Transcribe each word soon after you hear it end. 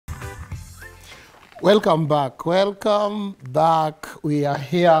Welcome back. Welcome back. We are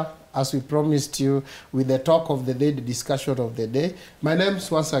here, as we promised you, with the talk of the day, the discussion of the day. My name is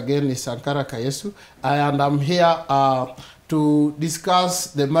once again is Sankara and I'm here to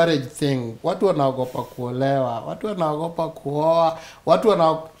discuss the marriage thing. Watu wanaogopa kuolewa, watu wanaogopa kuoa, watu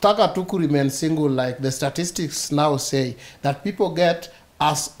wanataka tu ku remain single, like the statistics now say that people get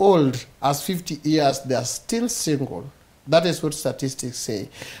as old as 50 years, they are still single. That is what statistics say.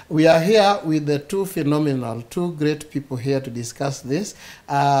 We are here with the two great people here to discuss this.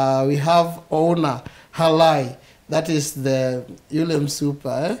 We have Owner Halai, that is the Ulem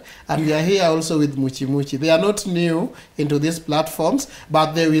Super, and we are here also with Muchi Muchi. They are not new into these platforms,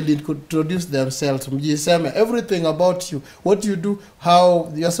 but they will introduce themselves. Everything about you, what you do,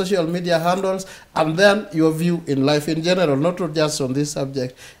 how your social media handles, and then your view in life in general, not just on this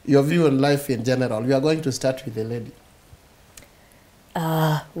subject, your view on life in general. We are going to start with the lady.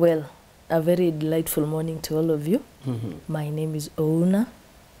 Well, a very delightful morning to all of you. My name is Ouna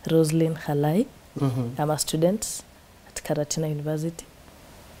Roslyn Halai. I'm a student at Karatina University,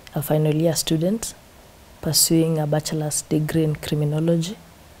 a final year student pursuing a bachelor's degree in criminology,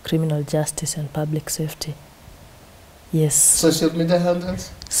 criminal justice and public safety. Yes. Social media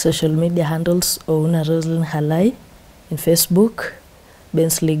handles? Social media handles Ouna Roslyn Halai in Facebook,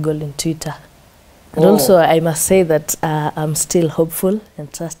 Ben's Legal in Twitter. And also, I must say that I'm still hopeful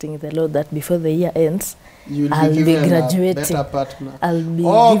and trusting in the Lord that before the year ends, I'll be graduating. I'll be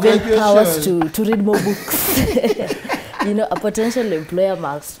given powers to read more books. You know, a potential employer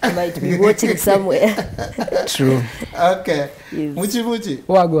might be watching somewhere. True. Okay. Yes. Muchi Muchi.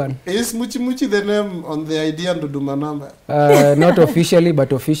 Wagwan. Is Muchi Muchi the name on the idea and Duduma number? Not officially,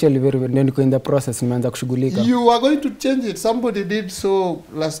 but officially very well. In the process, you are going to change it. Somebody did so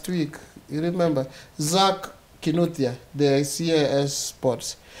last week. You remember? Zach Kinuthia, the CAS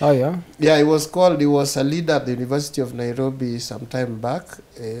Sports. Oh, yeah? Yeah, he was a leader at the University of Nairobi some time back.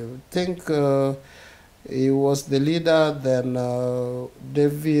 I think he was the leader, then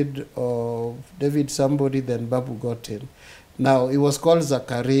David somebody, then Babu got in. Now, he was called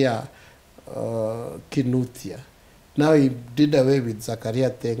Zakaria Kinuthia. Now he did away with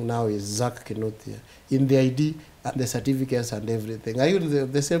Zakaria thing, now is Zach Kinuthia. In the ID and the certificates and everything. Are you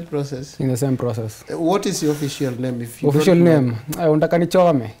in the same process? In the same process. What is your official name? If you official name? Unataka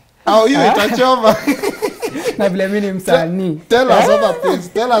nichome. Oh, you itachoma. Na vile mimi msanii. Tell us other things.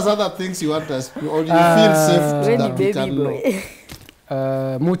 Tell us other things you want us, or you feel safe that we can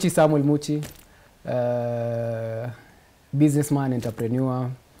know. Muchi Samuel Muchi. Businessman, entrepreneur,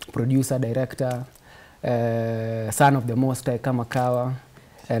 producer, director, son of the Most High kama kawa.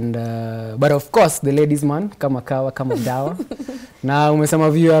 And but of course the ladies man kama kawa kama dawa. Na umesema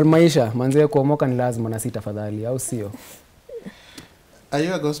view ya maisha manze kuomoka ni lazima na si tafadhali au sio? Are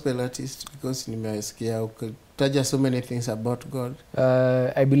you a gospel artist? Because nimesikia utaja so many things about God.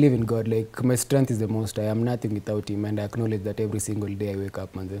 I believe in God. Like my strength is the Most I am nothing without him, and I acknowledge that every single day I wake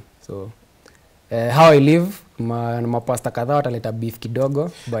up manze. So how I live, my pastor kadhaa wataleta beef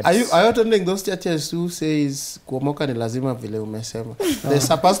kidogo, but are you attending those churches who says kuomoka ni lazima vile umesema?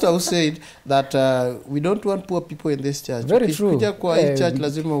 There's a pastor who said that we don't want poor people in this church. Very true. Kuja kwa hii church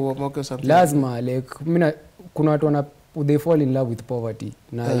lazima uomoke something. Lazima, like kuna watu they fall in love with poverty.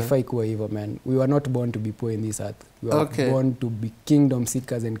 Na ifai kuwa hivyo, man. We were not born to be poor in this earth. We were born to be kingdom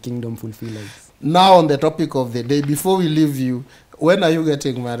seekers and kingdom fulfillers. Now on the topic of the day, before we leave you, when are you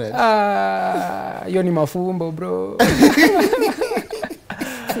getting married? Hiyo ni mafumbo, bro.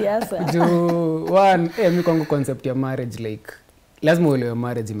 Siasa. Mimi kwangu concept ya marriage, like lazima uelewe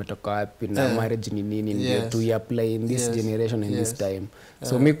marriage imetoka wapi na marriage ni nini, ndio to apply in this generation and this time.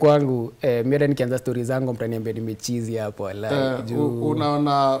 So mimi kwangu mimi hata nikianza stories zangu mtaniambia nimechizi hapo wala.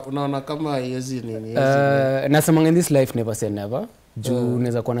 Unaona kama yezi nini? Nasema in this life never say never. Juu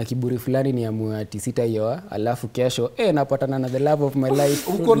unaweza kuwa na kiburi fulani ni amue ati sitaioa alafu kesho napatana na the love of my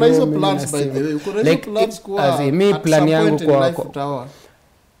life. Uko na hizo plans by the way? Uko na hizo plans kwa me plan yangu kwa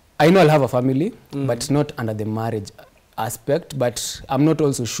I know I'll have a family but not under the marriage aspect, but I'm not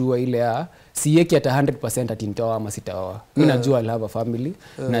also sure ile sieki hata 100% ati nitaoa ama sitaoa. Mimi najua I'll have a family,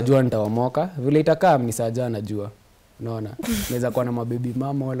 najua nitaomoka. Vile itakaa ni saja najua. Unaona? Naweza kuwa na mababy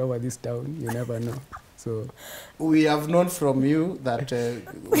mama all over this town, you never know. So we have known from you that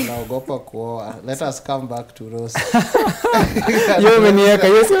unaogopa kuoa. Let us come back to Rose.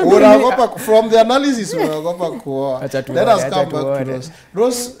 Unaogopa from the analysis unaogopa kuoa. Let us come back to Rose.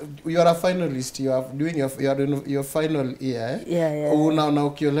 Rose, you are a finalist. You are doing your final year. Yeah. Una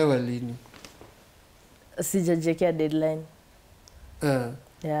ukiolewa lini? Sijajiwekea deadline.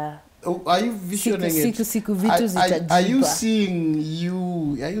 Yeah. Are you visioning siku vitu zitajipa. Are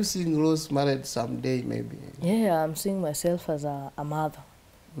you seeing Rose married someday maybe? Yeah, I'm seeing myself as a mother.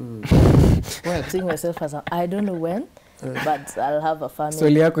 I'm seeing myself as I don't know when, but I'll have a family.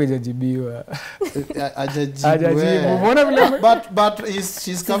 Swali yako ijajibiwa. Ajajibu. But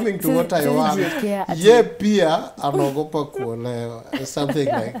she's coming to what I want. Ye pia anaogopa kuolewa. Something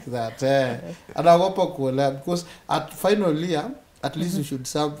like that. Anaogopa kuolewa because at finally at least you should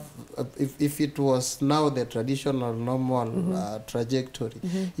serve, if it was now the traditional normal trajectory,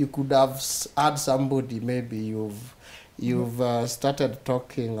 you could have had somebody, maybe you've started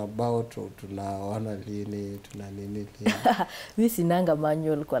talking about tunaona lini tunanini. Mimi sinanga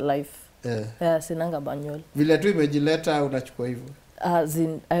manual kwa life. Sinanga manual. Vile tu imejileta unachukua hivyo. As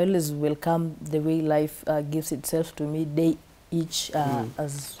in, I always welcome the way life gives itself to me day each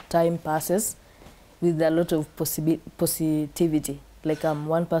as time passes, with a lot of positivity. Like I'm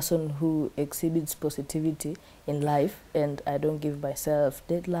one person who exhibits positivity in life, and I don't give myself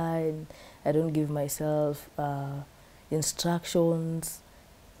deadline. I don't give myself instructions.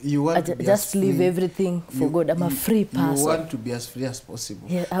 You want to be just leave everything for God. I'm a free person. You want to be as free as possible.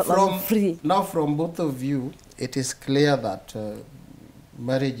 Yeah, I'm free. Now, from both of you, it is clear that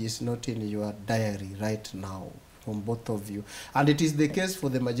marriage is not in your diary right now. From both of you, and it is the case for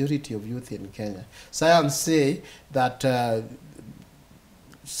the majority of youth in Kenya. Science say that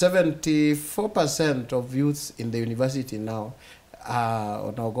 74% of youths in the university now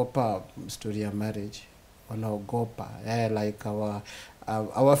wanaogopa story ya marriage, wanaogopa like our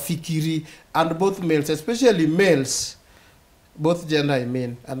fikiri, and both males, especially males, both gender I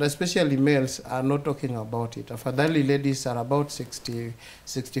mean, and especially males are not talking about it. Afadhali ladies are about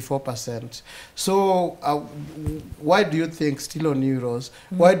 64%. So why do you think, still on Euros,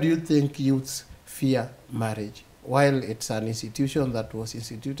 why do you think youths fear marriage? While it's an institution that was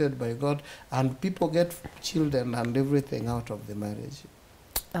instituted by God, and people get children and everything out of the marriage.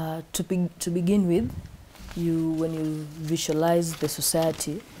 To begin with, when you visualize the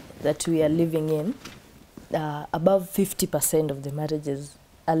society that we are living in, above 50% of the marriages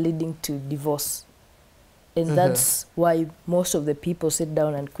are leading to divorce. And that's why most of the people sit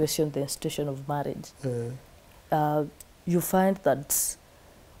down and question the institution of marriage. You find that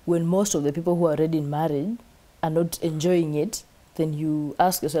when most of the people who are already in marriage are not enjoying it, then you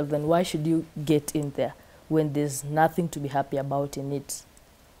ask yourself, then why should you get in there when there's nothing to be happy about in it?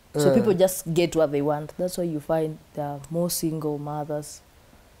 So people just get what they want. That's why you find there are more single mothers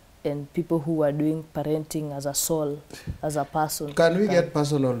and people who are doing parenting as a soul, as a person. Can we get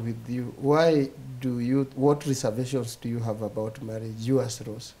personal with you? What reservations do you have about marriage, you as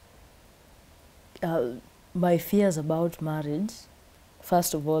Rose? My fears about marriage,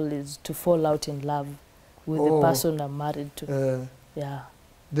 first of all, is to fall out in love with the person I'm married to. Yeah.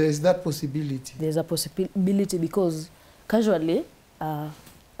 There is that possibility. There's a possibility because casually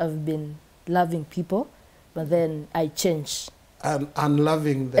I've been loving people, but then I change. And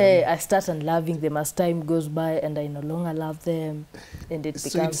unloving them. I start unloving them as time goes by, and I no longer love them, and it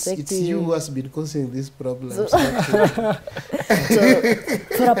becomes sexy. It's you who has been causing these problems. So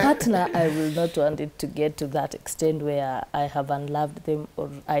for a partner, I will not want it to get to that extent where I have unloved them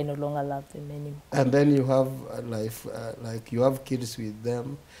or I no longer love them anymore. And then you have like you have kids with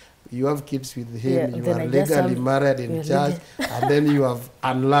them, you have kids with him, you are legally married in church, and then you have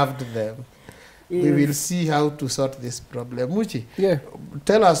unloved them. Yes. We will see how to sort this problem. Muchi,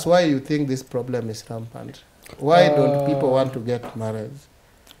 tell us why you think this problem is rampant. Why don't people want to get married?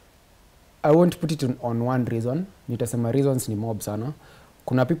 I won't put it on one reason. Nitasema reasons ni mob sana.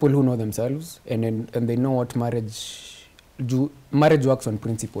 Kuna people who know themselves and they know what marriage works on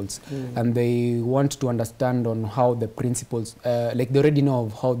principles, and they want to understand on how the principles, like they already know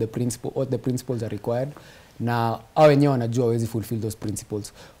of how what the principles are required. Na hao wenyewe wanajua hawezi fulfill those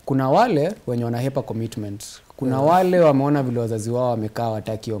principles. Kuna wale wenye wanahepa commitment. Kuna wale wameona vile wazazi wao wamekaa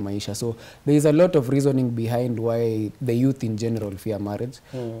wataki wa maisha. So there is a lot of reasoning behind why the youth in general fear marriage.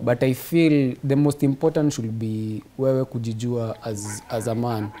 But I feel the most important should be wewe kujijua as a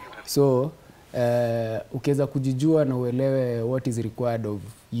man. So ukiweza kujijua na uelewe what is required of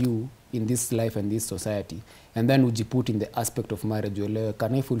you in this life and this society, and then ujiput in the aspect of marriage, uelewe,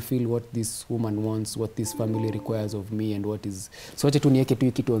 can I fulfill what this woman wants, what this family requires of me, and what is... So wache tu nieke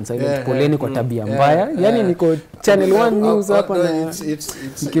tu kitu on silent, poleni kwa tabia mbaya. Yani niko Channel 1 News hapa na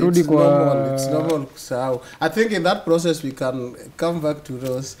nikirudi kwa... It's normal kusahau. I think in that process we can come back to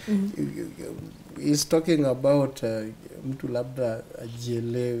Rose. He's talking about mtu labda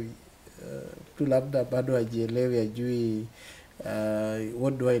ajielewi, mtu labda bado ajielewi, ajui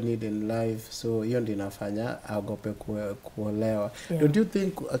what do I need in life, so hiyo ndio inafanya agope kuolewa. Yeah. Don't you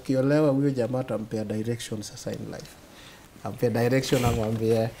think akiolewa huyo jamaa atampea direction sasa in life? Ampea direction,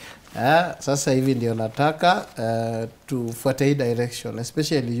 amwambie sasa hivi ndio nataka tufuate hii direction,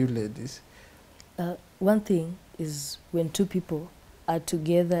 especially you ladies. One thing is when two people are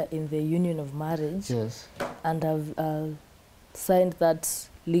together in the union of marriage, yes, and have signed that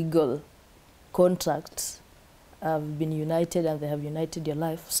legal contract, have been united and they have united your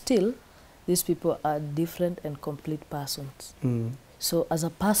life, still these people are different and complete persons. So as a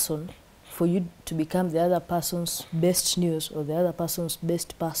person, for you to become the other person's best news or the other person's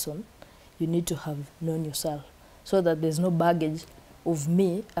best person, you need to have known yourself, so that there's no baggage of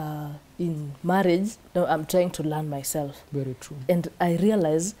me in marriage. No, I'm trying to learn myself. Very true. And I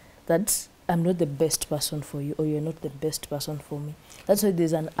realize that I'm not the best person for you, or you're not the best person for me. That's why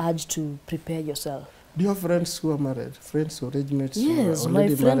there's an urge to prepare yourself. Do you have friends who are married? Friends or age mates? Yes, my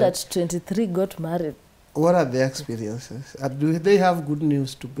friend married? at 23 got married. What are their experiences? Do they have good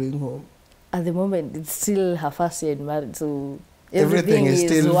news to bring home? At the moment, it's still her first year in marriage, so everything is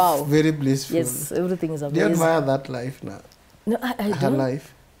still wow. very blissful. Yes, everything is amazing. Do you admire that life now? No, I Her don't.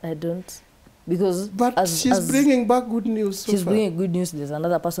 life? I don't. Because but she's bringing back good news so she's far. bringing good news. There's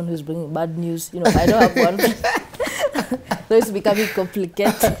another person who's bringing bad news. You know, I don't have one. So it's becoming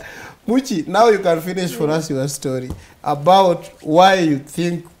complicated. Muchi, now you can finish for us your story about why you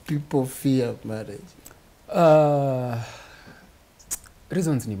think people fear marriage.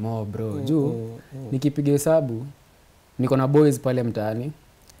 Reasons ni more, bro. Juu, nikipiga hesabu, niko na boys pale mtaani.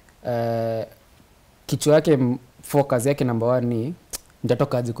 Kichwa yake, focus yake number 1 ni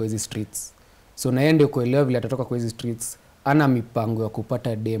nitatoka aje kwa hizi streets. So naende kuelewa vile atatoka kwa hizi streets, ana mipango ya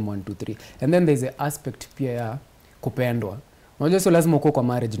kupata dem 1 2 3. And then there's a aspect pia ya kupendwa. Unajua sio lazima uko kwa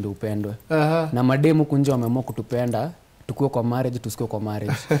marriage ndio upendwe. Na mademu kunje wameamua kutupenda, tukue kwa marriage, tusikue kwa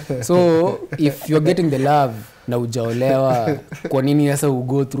marriage. So if you're getting the love na ujaolewa, kwa nini sasa u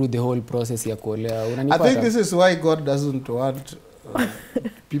go through the whole process ya kuolewa? Unanipata? I think this is why God doesn't want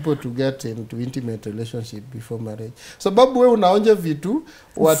people to get into intimate relationship before marriage. Sababu wewe unaonja vitu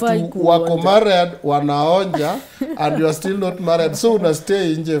watu wako married wanaonja and you are still not married, so una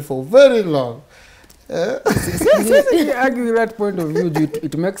stay nje for very long. I argue that point of view.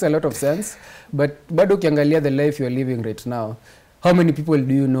 It makes a lot of sense, but bado ukiangalia the life you're living right now, how many people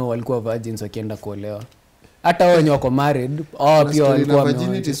do you know walikuwa virgins wakienda kuolewa? Hata wao wenye wako married, pia walikuwa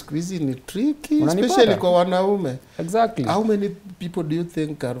virginity squeeze ni tricky, especially kwa wanaume. Exactly. How many people do you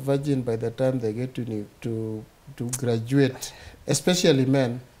think are virgin by the time they get to graduate, especially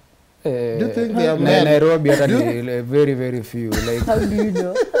men? Do you think they are men? Nairobi hata ni very very few, like how do you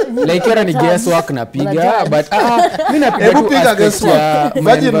know? Like era ni guesswork napiga, but mimi napiga tu piga guesswork.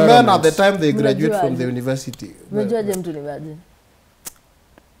 Virgin men at the time they graduate from the university. Unajuaje mtu ni virgin?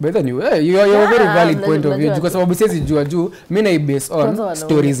 But anyway, you are a very valid point of view, kwa sababu siwezi jua juu mimi na base on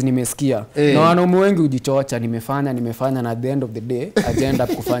stories nimesikia. Na wanaume wengi ujichocha, nimefanya na at the end of the day agenda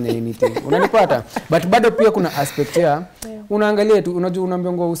kufanya anything. Unanipata? But bado pia kuna aspect ya unaangalia tu, unajua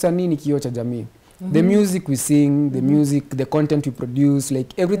unaambiwa usanii ni kioo cha jamii. The music we sing, the music, the content we produce,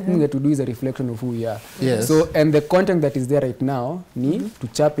 like everything that we do is a reflection of who we are. Yes. So and the content that is there right now ni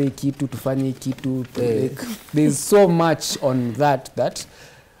tuchape kitu, tufanye kitu, like there's so much on that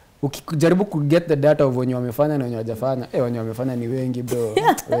ukijaribu ku get the data of wenye wamefanya na wenye hawajafanya, wenye wamefanya ni wengi bro,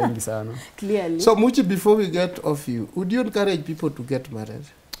 wengi sana. Clearly. So Muchi, before we get off you, would you encourage people to get married?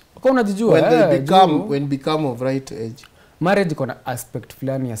 Kwa unajijua when become of right age? Marriage kuna aspect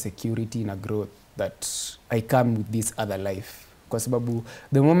fulani ya security na growth that I come with this other life. Kwa sababu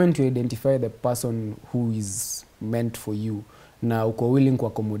the moment you identify the person who is meant for you na uko willing to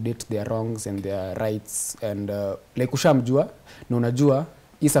accommodate their wrongs and their rights and like ushamjua na unajua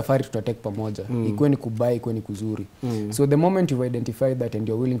hii safari tutatake pamoja, ikuwe ni kubai, ikuwe ni kuzuri. So the moment you've identified that and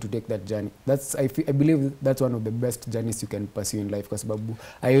you're willing to take that journey, that's I believe that's one of the best journeys you can pursue in life. Kwa sababu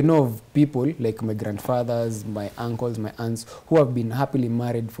I know of people like my grandfathers, my uncles, my aunts who have been happily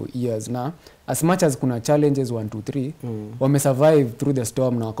married for years na as much as kuna challenges 1 2 3 wame survive through the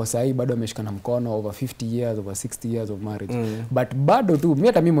storm na wako sahi bado wameshikana mkono over 50 years, over 60 years of marriage. But bado tu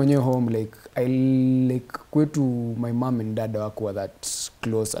mimi mwenyewe home like I like kwetu my mom and dad wako that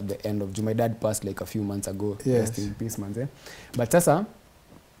close at the end of June. My dad passed like a few months ago. Yes. Rest in peace manze. But sasa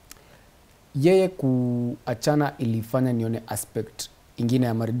yeye kuachana ilifanya nione aspect ingine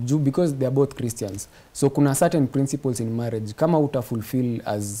ya marriage because they are both Christians. So kuna certain principles in marriage kama utafulfill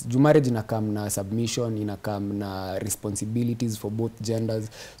as marriage inakam na submission, inakam na responsibilities for both genders.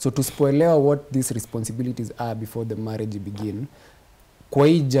 So tusipoelewa what these responsibilities are before the marriage begin, kwa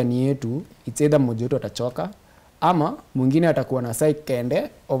hii journey yetu it's either mmoja wetu atachoka ama mwingine atakuwa na side kende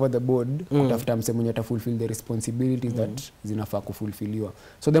over the board kutafuta mse mwenye atafulfill the responsibilities that zinafaa kufulfilliwa.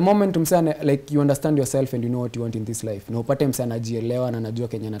 So the moment msana like you understand yourself and you know what you want in this life, na upate msana anajielewa na anajua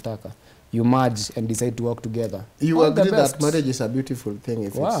kenye anataka, you merge and decide to work together. You agree that marriage is a beautiful thing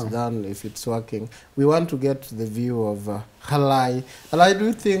if it's done, if it's working. We want to get the view of Halai. Halai, do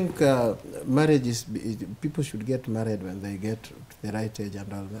you think marriage is, people should get married when they get to the right age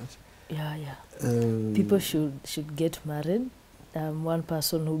and all that? Yeah. People should get married. I'm one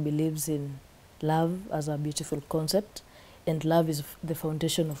person who believes in love as a beautiful concept, and love is the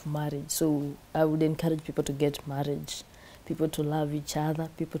foundation of marriage. So I would encourage people to get married, people to love each other,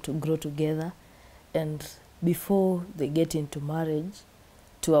 people to grow together, and before they get into marriage,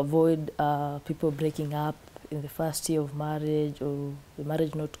 to avoid people breaking up in the first year of marriage, or the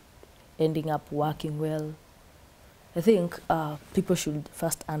marriage not ending up working well. I think people should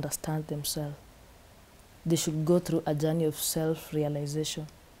first understand themselves. They should go through a journey of self-realization,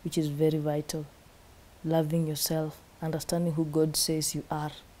 which is very vital. Loving yourself, understanding who God says you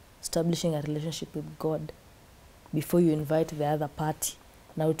are, establishing a relationship with God before you invite the other party,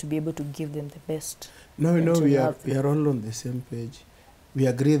 now to be able to give them the best. No, we are all on the same page. We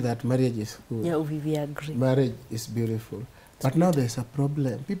agree that marriage is good. Yeah, we agree. Marriage is beautiful. But now there's a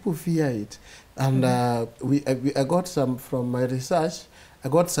problem. People fear it. And I got some, from my research, I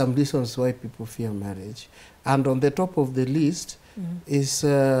got some reasons why people fear marriage. And on the top of the list is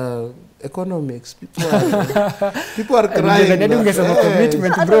economics. People are crying.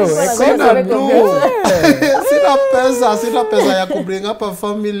 Commitment, bro. Sina pesa ya ku bring up a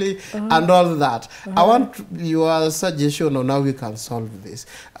family and all that. I want your suggestion on how we can solve this.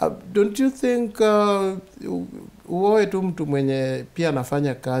 Don't you think uoe tu mtu mwenye pia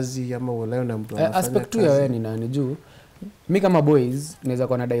anafanya kazi ama uolewe na mtu anafanya aspect kazi? Ya wewe ni nani juu? Mimi kama boys naweza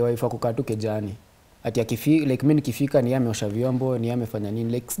kuwa nadai wife kukaa tu kejani. Ati akifika like mimi nikifika ni yeye ameosha vyombo, ni yeye amefanya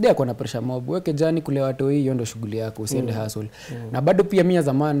nini, like sija kuwa na pressure mob. Weke jani kule watu hiyo ndio shughuli yako, usiende hustle. Na bado pia mimi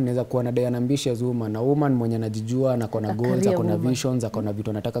zamani naweza kuwa nadai ambitious woman, na woman mwenye anajijua na kona goals, akona visions, akona vitu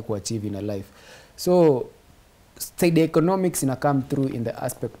anataka kuachieve in a life. So say the economics ina come through in the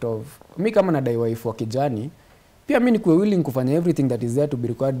aspect of mimi kama nadai wife wa kijani, pia mimi nikuwe willing kufanya everything that is there to be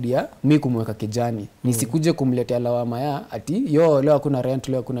required ya mimi kumweka kijani. Nisikuje kumletea lawama ya ati yo leo kuna rent,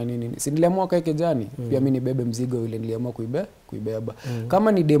 leo kuna nini. Si niliamua kae kijani, pia mimi nibebe mzigo ile niliamua kuibeba.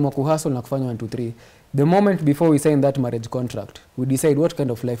 Kama ni demo kuhustle na kufanya 1 2 3, the moment before we sign that marriage contract, we decide what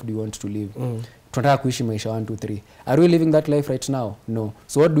kind of life do we want to live. Tunataka kuishi maisha 1 2 3. Are we living that life right now? No.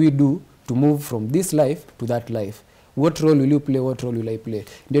 So what do we do to move from this life to that life? What role will you play? What role will I play?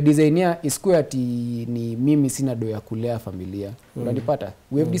 Ndio designer isikue ati ni mimi sina do ya kulea familia. Unanipata?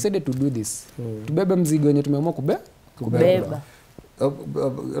 We have decided to do this. Tubebe mzigo wenye tumeamua kubeba.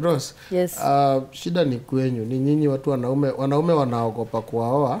 Rose, yes. Shida ni kwenyu. Ni nyinyi watu wanaume wanaogopa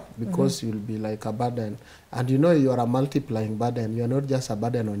kuoa because you'll be like a burden. And you know you are a multiplying burden. You are not just a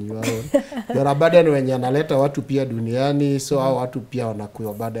burden on your own. You are a burden wenye analeta watu pia duniani, so hao watu pia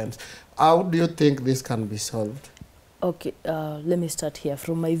wanakuwa burdens. How do you think this can be solved? Okay, let me start here.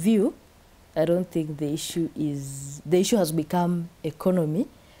 From my view, I don't think the issue has become economy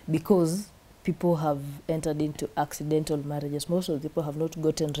because people have entered into accidental marriages. Most of the people have not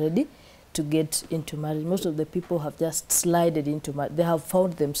gotten ready to get into marriage. Most of the people have just slided into marriage. They have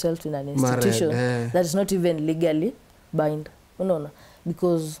found themselves in an institution that is not even legally bind. No.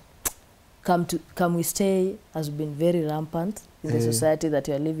 Because come we stay has been very rampant in the society that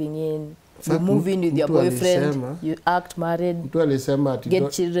you are living in. You move in with your boyfriend, you act married,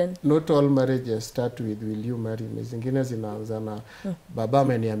 get children. Not all marriages start with will you marry me. Zingine zinaanza na baba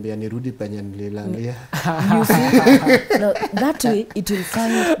ameniambia nirudi penye nililalia. You see? No, that way it will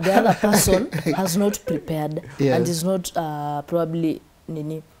find the other person has not prepared and is not probably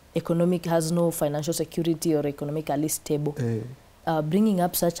economic, has no financial security or economically stable. Bringing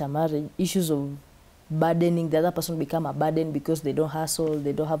up such a marriage, issues of burdening the other person become a burden because they don't hustle,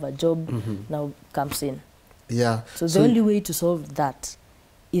 they don't have a job, now comes in. Yeah. So the only way to solve that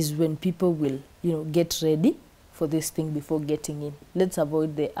is when people will, get ready for this thing before getting in. Let's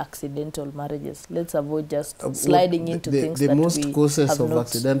avoid the accidental marriages. Let's avoid just sliding into things that we have not. The most causes of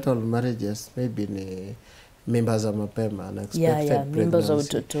accidental marriages maybe ni mimba za mapema, unexpected mimba za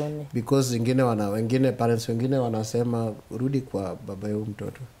utotoni. Because wengine parents wengine wanasema rudi kwa baba yao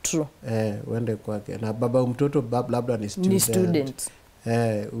mtoto. True. Wende kwake. Na baba mtoto labda ni student.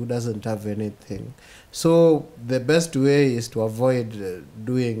 Who doesn't have anything. So the best way is to avoid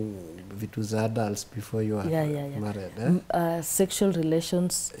doing vitu za adults before you are married. Sexual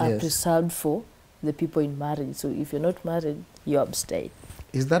relations are preserved for the people in marriage. So if you're not married, you abstain.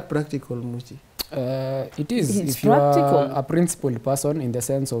 Is that practical, Muchi? It is. It's if you practical. are a principled person in the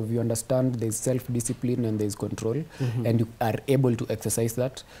sense of you understand there's self-discipline and there's control and you are able to exercise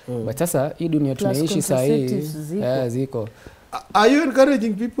that. But sasa, hii dunia tunaishi sahi, ziko. Are you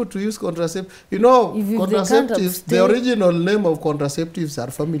encouraging people to use contraceptives? You know, contraceptives, the original name of contraceptives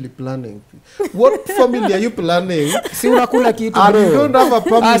are family planning. What family are you planning? Si unakula kitu, bro. And you don't have a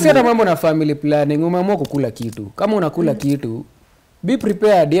family. Si hata mambo na family planning, umeamua kukula kitu. Kama unakula kitu, be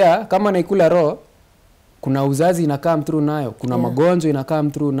prepared, yeah. Kama naikula raw, kuna uzazi inakaa through nayo, kuna magonjwa inakaa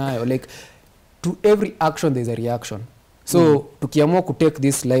through nayo. Like, to every action there's a reaction. So, tukiamua ku take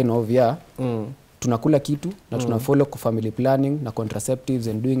this line of, tunakula kitu na tunafollow kwa family planning na contraceptives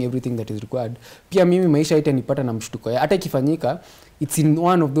and doing everything that is required. Pia mimi maisha itanipata na mshtuko. Hata ikifanyika, it's in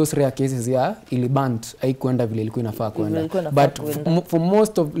one of those rare cases ilibant haikuenda vile ilikuwa inafaa kwenda. But for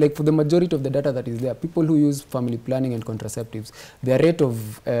most of, like, for the majority of the data that is there, people who use family planning and contraceptives, their rate of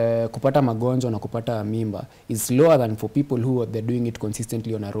kupata magonjwa na kupata mimba is lower than for people who they're doing it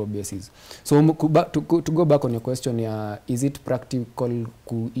consistently on a raw basis. So to go back on your question, is it practical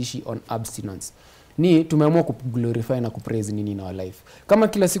kuishi on abstinence? Ni tumeamua kuglorify na kupraise nini in our life. Kama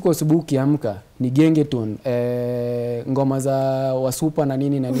kila siku asubuhi ukiamka ni genge tone, ngoma za wasupa na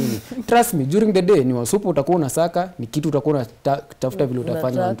nini na nini. Trust me, during the day ni wasupa utakuwa unasaka, ni kitu utakuwa unatafuta vile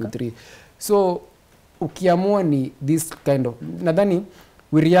utafanya 1 2 3. So ukiamua ni this kind of, nadhani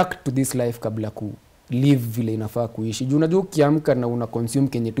we react to this life kabla ku live vile inafaa kuishi. Juu unajua ukiamka na una consume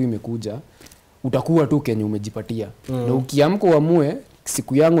kenye tu imekuja, utakuwa tu kenye umejipatia. Na ukiamka uamue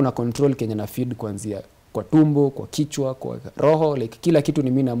siku yangu na control kenye na feed kuanzia kwa tumbo, kwa kichwa, kwa roho, like kila kitu ni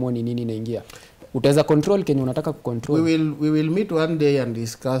mimi naamua ni nini inaingia. Utaweza control kenye unataka kucontrol. We will meet one day and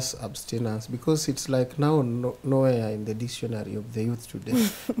discuss abstinence, because it's like now nowhere in the dictionary of the youth today.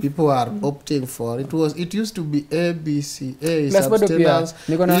 People are opting for it used to be A B C. A is abstinence.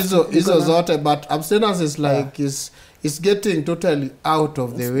 Hizo zote, but abstinence is like is getting totally out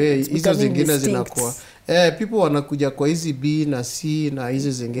of the way. Hizo zingine zinakuwa people wanakuja kwa hizi B na C na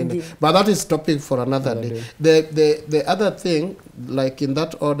hizi zingine. But that is topic for another day. The other thing, like in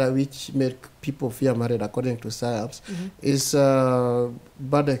that order which make people fear marriage according to science, is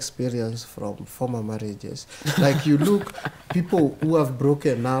bad experience from former marriages. Like you look, people who have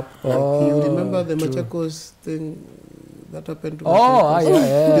broken up, like you remember the Machakos thing that happened to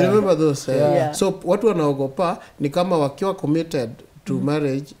yeah. You remember those? So watu wanaogopa ni kama wakiwa committed to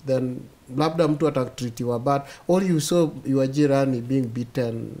marriage, then labda mtu atatreatiwa bad, or you saw your jirani being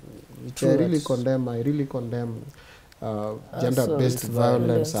beaten, which I really condemn gender-based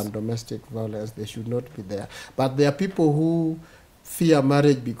violence and domestic violence. They should not be there. But there are people who fear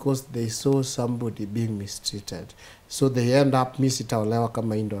marriage because they saw somebody being mistreated, so they end up misitaolewa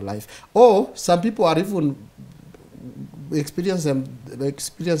kama indo life. Or some people are even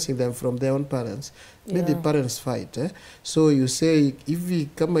experiencing them from their own parents. Maybe parents fight, so you say hivi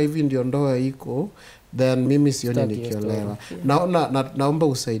kama hivi ndio ndoa iko, then mimi sioni nikiolewa. Naomba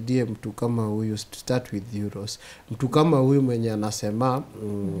usaidie mtu kama huyu, start with euros. Mtu kama huyu mwenye anasema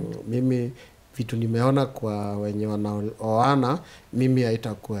mimi vitu nimeona kwa wenye wanaoana, mimi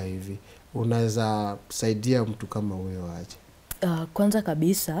haitakuwa hivi. Unaweza saidia mtu kama huyo aje? Kwanza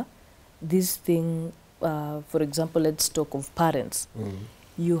kabisa, this thing, for example, let's talk of parents.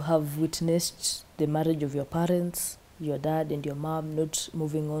 You have witnessed the marriage of your parents, your dad and your mom not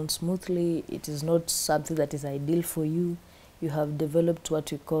moving on smoothly. It is not something that is ideal for you. You have developed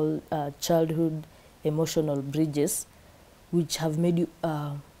what we call childhood emotional bridges, which have made you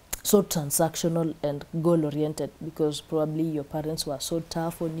so transactional and goal-oriented, because probably your parents were so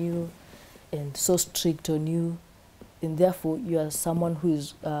tough on you and so strict on you, and therefore you are someone who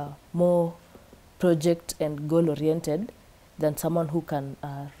is more project and goal-oriented than someone who can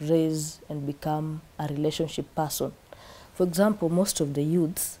raise and become a relationship person. For example, most of the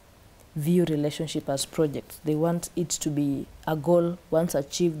youths view relationship as projects. They want it to be a goal. Once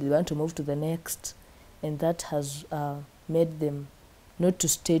achieved, they want to move to the next, and that has made them not to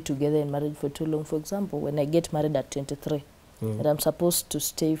stay together in marriage for too long. For example, when I get married at 23, and I'm supposed to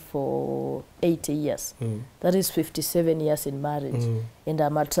stay for 80 years, that is 57 years in marriage, and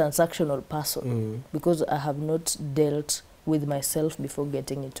I'm a transactional person because I have not dealt with myself before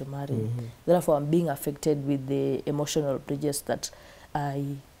getting into marriage. Therefore, I'm being affected with the emotional bridges that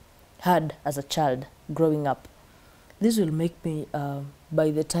I had as a child growing up. This will make me,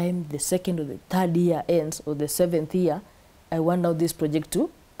 by the time the 2nd or the 3rd year ends, or the 7th year, I want now this project to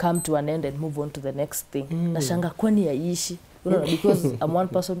come to an end and move on to the next thing. Nashanga kwani yaishi. Because I'm one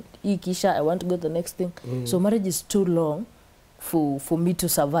person, ikisha, I want to go to the next thing. So marriage is too long for me to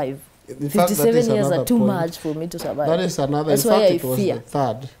survive. 57 years are too much for me to survive. That is another. That's in fact, why it was the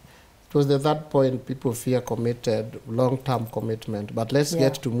third. It was the third point people fear committed, long-term commitment. But let's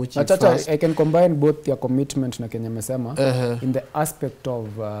get to Muchi Achata, first. I can combine both your commitment na Kenya mesema in the aspect of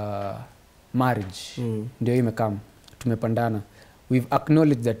marriage. Ndio imekam. Tumepandana. We've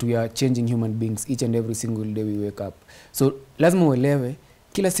acknowledged that we are changing human beings each and every single day we wake up. So lazima uelewe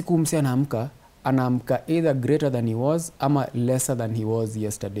kila siku mse anaamka either greater than he was ama lesser than he was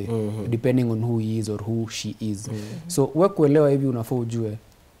yesterday, depending on who he is or who she is. So wewe kuelewa hivi unafaa ujue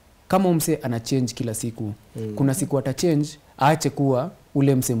kama mse ana change kila siku, kuna siku ata change aache kuwa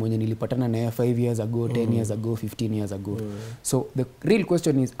ule mse mwenye nilipatana naye 5 years ago, 10 years ago, 15 years ago. So the real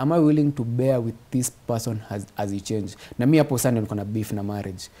question is, am I willing to bear with this person as he change? Na mimi hapo sana niko na beef na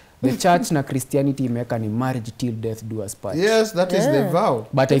marriage. The church na Christianity imeweka ni marriage till death do us part. Yes, that is the vow.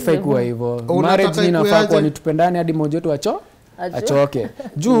 But haifai kuwa hivyo. Marriage inafaa kuwa ni tupendane hadi mmoja wetu achoke.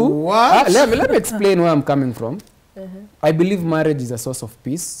 Juu, let me explain where I'm coming from. I believe marriage is a source of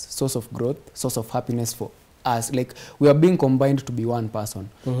peace, source of growth, source of happiness for us. Like, we are being combined to be one person.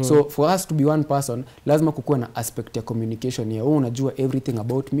 So for us to be one person, lazima kukuwa na aspect ya communication ya wewe unajua everything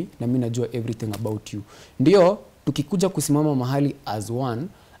about me na mimi najua everything about you. Ndio tukikuja kusimama mahali as one,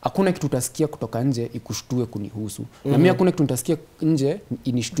 hakuna kitu utasikia kutoka nje ikushtue kunihusu. Na mimi hakuna kitu utasikia nje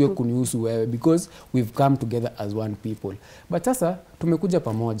inishtue kunihusu wewe, because we've come together as one people. But sasa tumekuja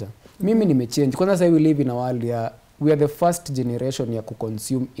pamoja. Mimi nimechange. Kwanza sasa we live in a world ya we are the first generation ya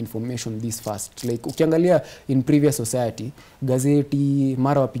consume information this fast. Like ukiangalia in previous society, gazeti,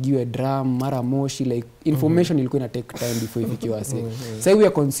 mara wapigiwe drum, mara moshi, like information ilikuwa ina take time before ifikiwe wase. So we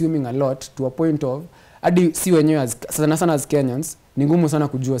are consuming a lot to a point of hadi si wenyewe sana as Kenyans ni ngumu sana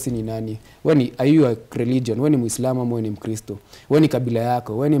kujua si ni nani. Wewe ni are you a religion? Wewe ni Muislamu ama wewe ni Mkristo? Wewe ni kabila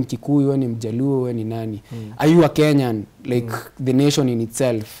yako? Wewe ni Mkikuyu? Wewe ni Mjaluo? Wewe ni nani? Are you a Kenyan? Like the nation in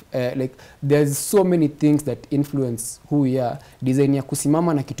itself. Like there's so many things that influence who we are. Design ya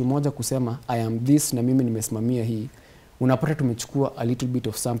kusimama na kitu moja kusema I am this na mimi nimesimamia hii. Unapata tumechukua a little bit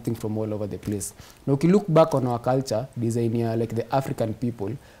of something from all over the place. Now if you look back on our culture, design ya like the African people,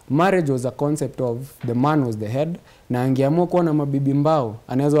 marriage was a concept of the man was the head, na angeamua kuwa na mabibi mbao,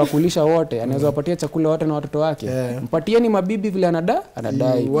 anaweza wakulisha wote, anaweza wapatia chakula wote na watoto wake. Mpatieni mabibi vile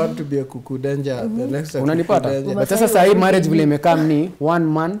anadai. You want to be a kukudenja, the next unanipata? But sasa hii marriage vile imekaa ni one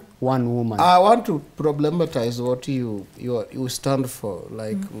man, one woman. I want to problematize what you stand for,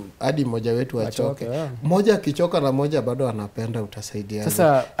 like hadi moja wetu achoke. Moja akichoka na moja bado anapenda, utasaidia.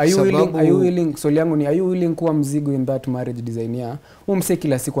 Sasa are you willing swali yangu ni are you willing kuwa mzigo in that marriage design ya umse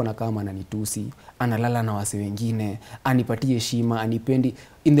kila siku anakaa ananitusi, analala na wase wengine, anipatie heshima, anipendi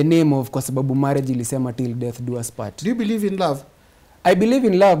in the name of, kwa sababu marriage ilisema till death do us part. Do you believe in love? I believe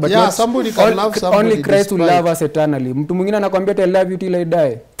in love, but somebody can love somebody. Only Christ will love us eternally. Mtu mwingine anakuambia I love you till I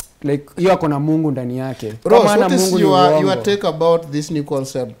die. Like you akona Mungu ndani yake. Ross, what is your take about this new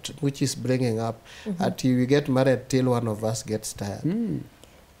concept which is bringing up until we get married till one of us gets tired?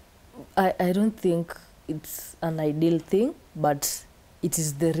 I don't think it's an ideal thing, but it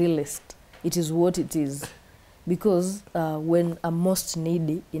is the realest. It is what it is. Because when I'm most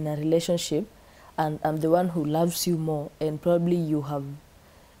needy in a relationship and I'm the one who loves you more, and probably you have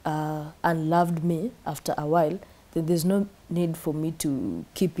unloved me after a while, then there's no need for me to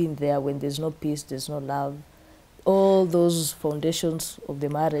keep in there when there's no peace, there's no love. All those foundations of the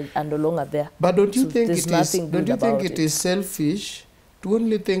marriage are no longer there. But don't you think it is selfish to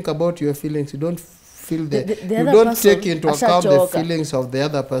only think about your feelings? You don't feel you don't take into account the feelings of the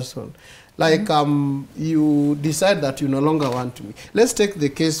other person. Like you decide that you no longer want me. Let's take the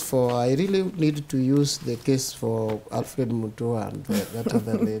case for, I really need to use the case for Alfred Mutua and that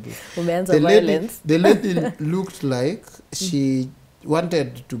other lady. The lady looked like she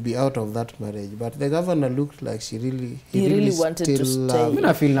wanted to be out of that marriage, but the governor looked like he really wanted to stay.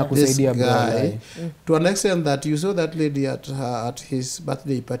 This guy, to an extent that you saw that lady at his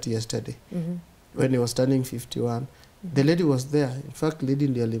birthday party yesterday, when he was turning 51. The lady was there. In fact, lady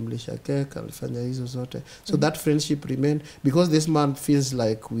ndiye alimlisha cake, alifanya hizo zote. So that friendship remained, because this man feels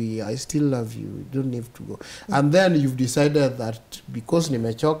like I still love you, you don't need to go. And then you've decided that because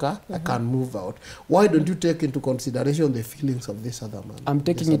nimechoka, I can move out. Why don't you take into consideration the feelings of this other man? I'm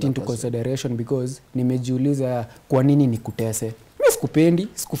taking it into consideration because nimejiuliza kwa nini nikutese. Mimi sikupendi,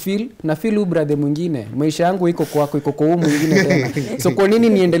 sikufeel, na feel brother mwingine. Maisha yangu iko kwako, iko kwa mwingine tena. So kwa nini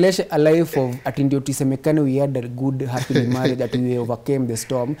niendeleshe a life of ati ndio tusemekane we had a good happy marriage, that we overcame the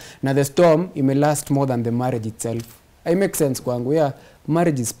storm. Na the storm ime last more than the marriage itself. I make sense kwangu. Yeah,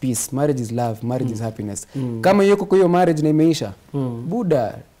 marriage is peace, marriage is love, marriage is happiness. Kama yuko kwa hiyo marriage na imeisha,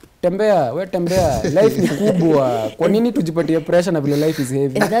 Buddha tembea. Life ni kubwa. Kwa nini tujipatie pressure na vile life is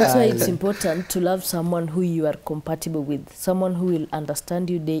heavy? And that's why it's important to love someone who you are compatible with, someone who will understand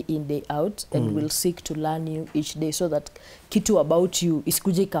you day in, day out, and will seek to learn you each day, so that kitu about you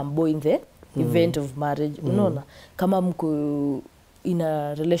isikuje kambo in the event of marriage. Unaona, kama mko in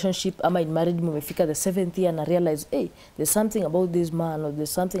a relationship ama in marriage mumefika the 7th year and realize, hey, there's something about this man or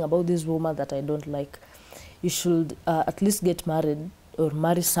there's something about this woman that I don't like, you should at least get married or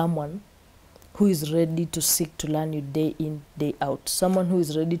marry someone who is ready to seek to learn you day in, day out. Someone who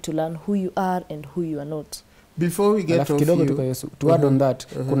is ready to learn who you are and who you are not. Before we get off you, to add on that,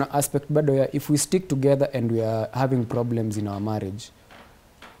 kuna aspect bado ya, if we stick together and we are having problems in our marriage,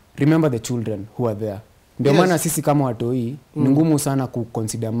 remember the children who are there. Ndio maana sisi kama watoi ni ngumu sana ku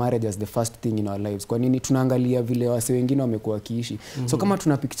consider marriage as the first thing in our lives. Kwa nini? Tunaangalia vile wase wengine wamekuwa kiishi. So kama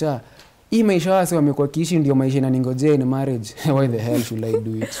tuna picture hii maisha wase wamekuwa kiishi ndio maisha inaningojea in marriage, why the hell should I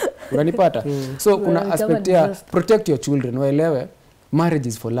do it? Unanipata? So kuna aspect ya protect your children. Waelewe marriage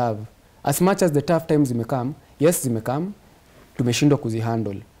is for love. As much as the tough times zimekam, yes zimekam, tumeshindwa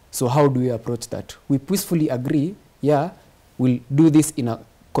kuzihandle. So how do we approach that? We peacefully agree, we'll do this in a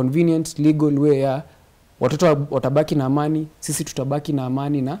convenient legal way, watoto watabaki na amani, sisi tutabaki na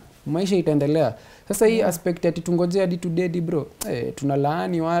amani na maisha itaendelea. Sasa hii aspect ati tungojea hadi tudedi bro,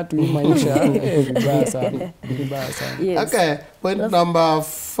 tunalaani watu hii maisha vibaya sana. Yes. Okay, point number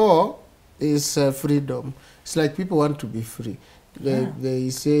 4 is freedom. It's like people want to be free. They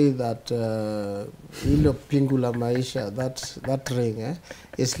say that ilo pingu la maisha, that ring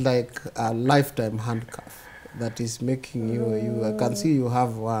is like a lifetime handcuff that is making you I can see you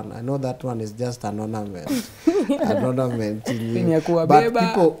have one. I know that one is just an ornament. An ornament in you.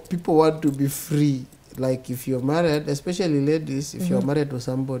 But people want to be free. Like if you're married, especially ladies, if you're married to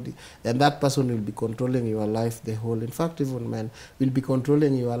somebody, then that person will be controlling your life the whole. In fact, even men will be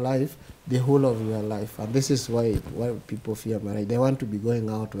controlling your life the whole of your life. And this is why people fear marriage. They want to be going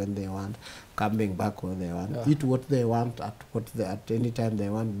out when they want, coming back when they want, eat what they want at any time they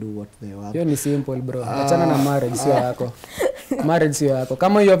want, do what they want. Hiyo ni simple bro. Achana na marriage sio yako. Marriage sio yako.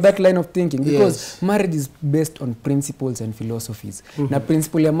 Kama you have that line of thinking, because marriage is based on principles and philosophies. Na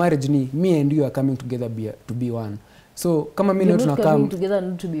principle ya marriage ni me and you are coming together to be one. So kama mimi tunakam coming together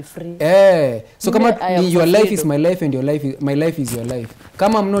not to be free. So kama your life is my life and my life is your life.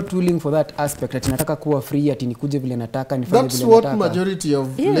 Kama I'm not willing for that aspect, ati nataka kuwa free, ati nikuje vile nataka, nifanye vile nataka. That's what majority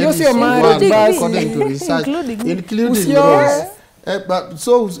of ladies want, according to research, including Rose. But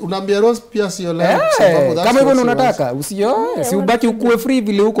so unaambia Rose pia sio leo sababu that's kama hivyo unataka usioe, si ubaki ukue free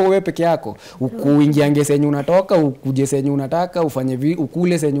vile uko wewe peke yako, ukuingiange senye unatoka, ukuje senye unataka, ufanye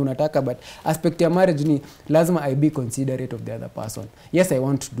ukule senye unataka. But aspect ya marriage ni lazima I be considerate of the other person. Yes, I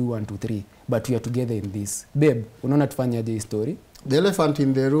want to do 1 2 3, but we are together in this. Babe, unaona tufanyaje hii story? The elephant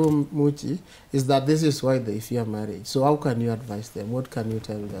in the room, Muchi, is that this is why they fear marriage. So how can you advise them? What can you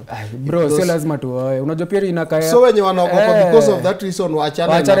tell them? Bro, sio lazima tuoe. Unajua pia inakaya. So wenye wanaogopa because of that reason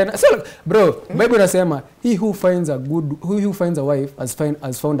waachane. So bro, Bible inasema he who finds a wife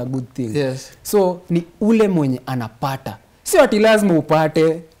has found a good thing. Yes. So ni ule mwenye anapata. Sio ati lazima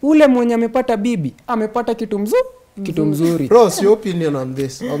upate. Ule mwenye amepata bibi, amepata kitu mzuri. Bro, your opinion on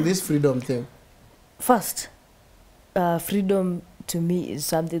this freedom thing? First, freedom to me is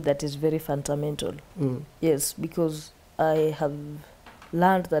something that is very fundamental. Yes, because I have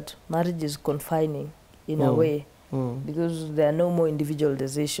learned that marriage is confining in a way, because there are no more individual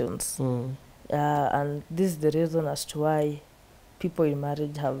decisions. And this is the reason as to why people in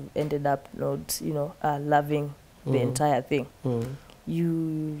marriage have ended up not, loving the entire thing.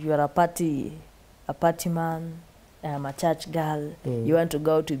 You are a party man, I'm a church girl, you want to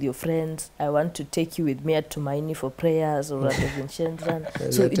go out with your friends, I want to take you with me at Tumaini for prayers or at the Vincentran.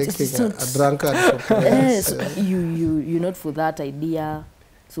 So it's not a drunkard for prayers. Yes, you're not for that idea.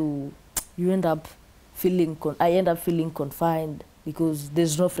 So you end up I end up feeling confined because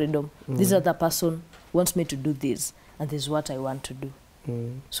there's no freedom. This other person wants me to do this, and this is what I want to do.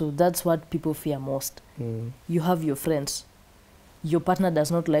 So that's what people fear most. You have your friends. Your partner does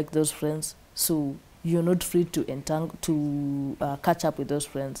not like those friends, so you're not free to catch up with those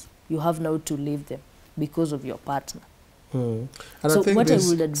friends. You have now to leave them because of your partner. And so what I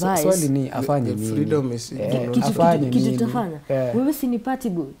would advise, swali ni afanye nini? Freedom is kitu tafanya. Wewe si ni party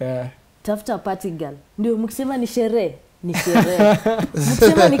boy. Tafuta party girl. Ndio mkisema ni sherehe, ni sherehe.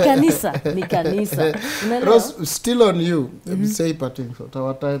 Mkisema ni kanisa. Rose, still on you. Say parting shot.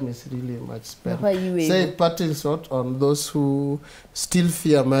 Our time is really much spent. Say parting shot on those who still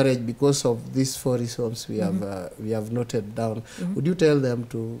fear marriage because of these 4 reasons we have noted down. Would you tell them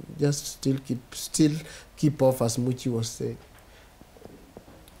to just still keep off, as Muchi was saying?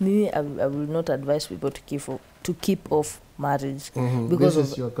 I will not advise people to keep off marriage because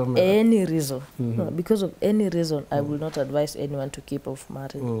of any reason. No, because of any reason, I will not advise anyone to keep off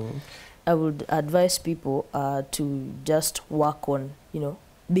marriage. I would advise people to just work on,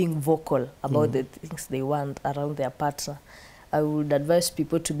 being vocal about the things they want around their partner. I would advise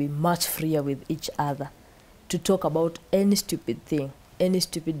people to be much freer with each other, to talk about any stupid thing, any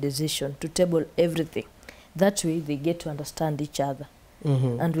stupid decision, to table everything. That way they get to understand each other.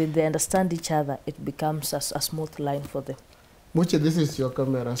 And when they understand each other, it becomes a smooth line for them. Muche, this is your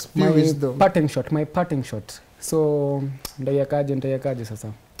camera. My parting shot. So, ndayakaje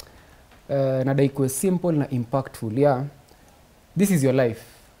sasa. Nadai kuwe simple na impactful. Yeah. This is your life.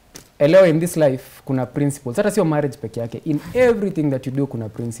 Elewa, in this life kuna principles. Hata sio marriage peke yake. In everything that you do kuna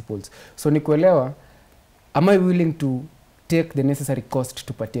principles. So ni kuelewa, am I willing to take the necessary cost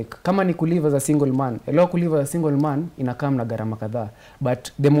to partake? Kama ni kulive as a single man, elewa kulive as a single man inakam na gharama kadhaa.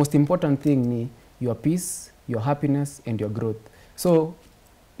 But the most important thing ni your peace, your happiness and your growth. So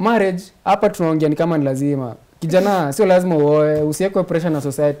marriage hapa tunaongea ni kama ni lazima. Kijana sio lazima uoe, usiwekwe pressure na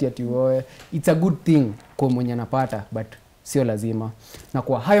society ati uoe. It's a good thing kwa mwenye anapata, but sio lazima. Na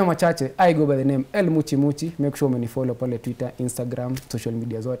kwa hayo machache, I go by the name El Muchimuchi. Make sure umenifollow pale Twitter, Instagram, social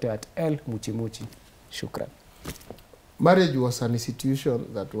media zote at El Muchimuchi. Shukran. Marriage was an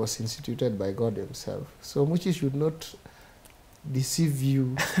institution that was instituted by God himself. So Muchi should not deceive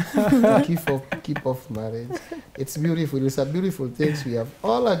you to keep off marriage. It's beautiful. It's a beautiful thing. We have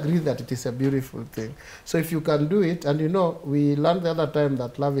all agreed that it is a beautiful thing. So if you can do it, and we learned the other time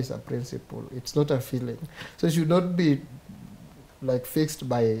that love is a principle. It's not a feeling. So it should not be like fixed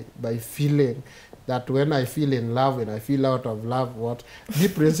by feeling. That when I feel in love and I feel out of love, the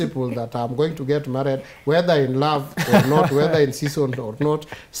principle that I'm going to get married, whether in love or not, whether in season or not,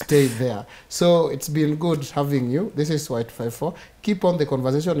 stay there. So it's been good having you. This is Y254. Keep on, the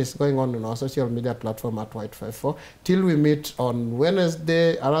conversation is going on our social media platform at Y254. Till we meet on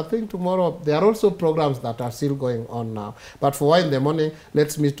Wednesday, and I think tomorrow, there are also programs that are still going on now. But for Y in the morning,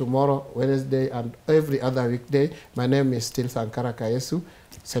 let's meet tomorrow, Wednesday, and every other weekday. My name is still Sankara Kayesu.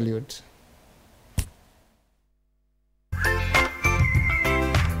 Salute.